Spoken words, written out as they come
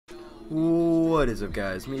What is up,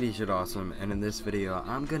 guys? Me, Djatawesome, and in this video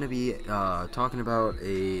I'm gonna be talking about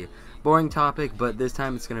a boring topic, but this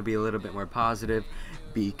time it's gonna be a little bit more positive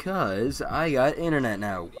because I got internet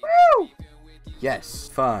now. Woo! Yes,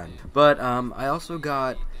 fun. But I also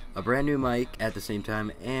got a brand new mic at the same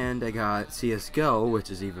time, and I got CS:GO,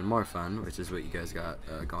 which is even more fun, which is what you guys got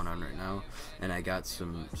going on right now. And I got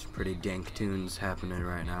some pretty dank tunes happening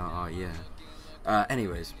right now. Oh yeah.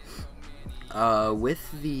 Anyways.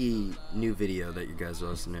 With the new video that you guys are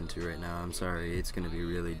listening to right now, I'm sorry, it's gonna be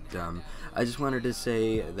really dumb. I just wanted to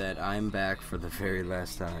say that I'm back for the very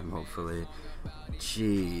last time, hopefully.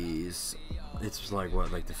 Jeez. It's like,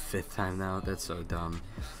 what, like the 5th time now? That's so dumb.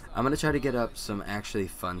 I'm gonna try to get up some actually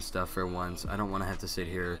fun stuff for once. I don't want to have to sit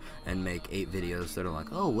here and make 8 videos that are like,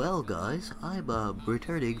 oh, well, guys, I'm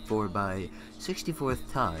returning for my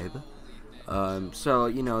 64th time. So,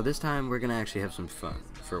 you know, this time we're gonna actually have some fun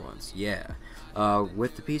for once. Yeah.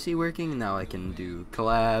 With the PC working, now I can do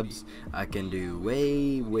collabs, I can do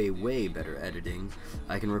way better editing,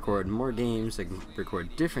 I can record more games, I can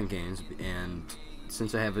record different games, and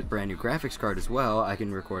since I have a brand new graphics card as well, I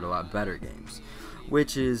can record a lot better games.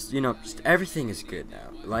 Which is, you know, just everything is good now.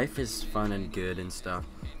 Life is fun and good and stuff.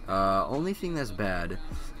 Only thing that's bad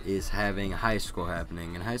is having high school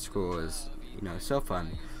happening, and high school is, you know, so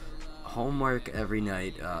fun. Homework every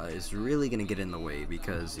night is really gonna get in the way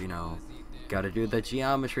because, you know, gotta do the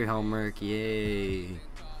geometry homework, yay.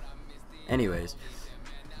 Anyways,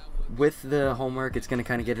 with the homework, it's gonna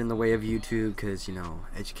kind of get in the way of YouTube because, you know,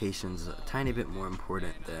 education's a tiny bit more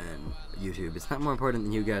important than YouTube. It's not more important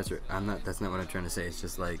than you guys, or that's not what I'm trying to say. It's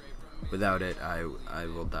just like, without it, I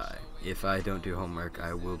will die. If I don't do homework,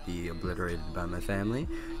 I will be obliterated by my family.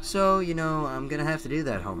 So, you know, I'm gonna have to do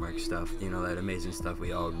that homework stuff. You know, that amazing stuff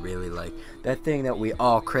we all really like. That thing that we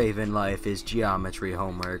all crave in life is geometry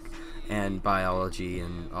homework and biology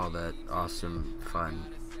and all that awesome fun.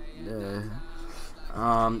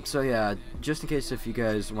 So yeah, just in case if you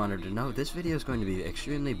guys wanted to know, this video is going to be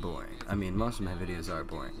extremely boring. I mean, most of my videos are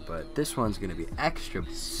boring, but this one's going to be extra.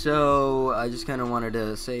 So, I just kind of wanted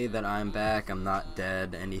to say that I'm back, I'm not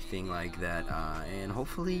dead, anything like that, and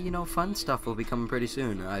hopefully, you know, fun stuff will be coming pretty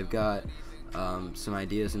soon. I've got some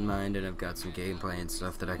ideas in mind, and I've got some gameplay and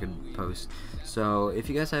stuff that I could post. So, if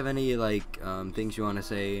you guys have any, like, things you want to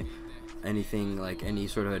say, anything, like any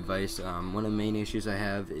sort of advice, one of the main issues I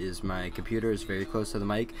have is my computer is very close to the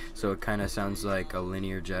mic, so it kind of sounds like a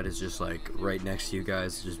linear jet is just like right next to you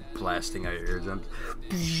guys, just blasting out your eardrums.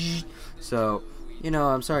 So, you know,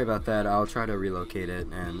 I'm sorry about that. I'll try to relocate it,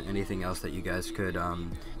 and anything else that you guys could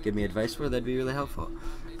give me advice for, that'd be really helpful.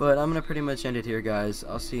 But I'm gonna pretty much end it here, guys.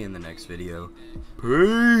 I'll see you in the next video.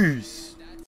 Peace.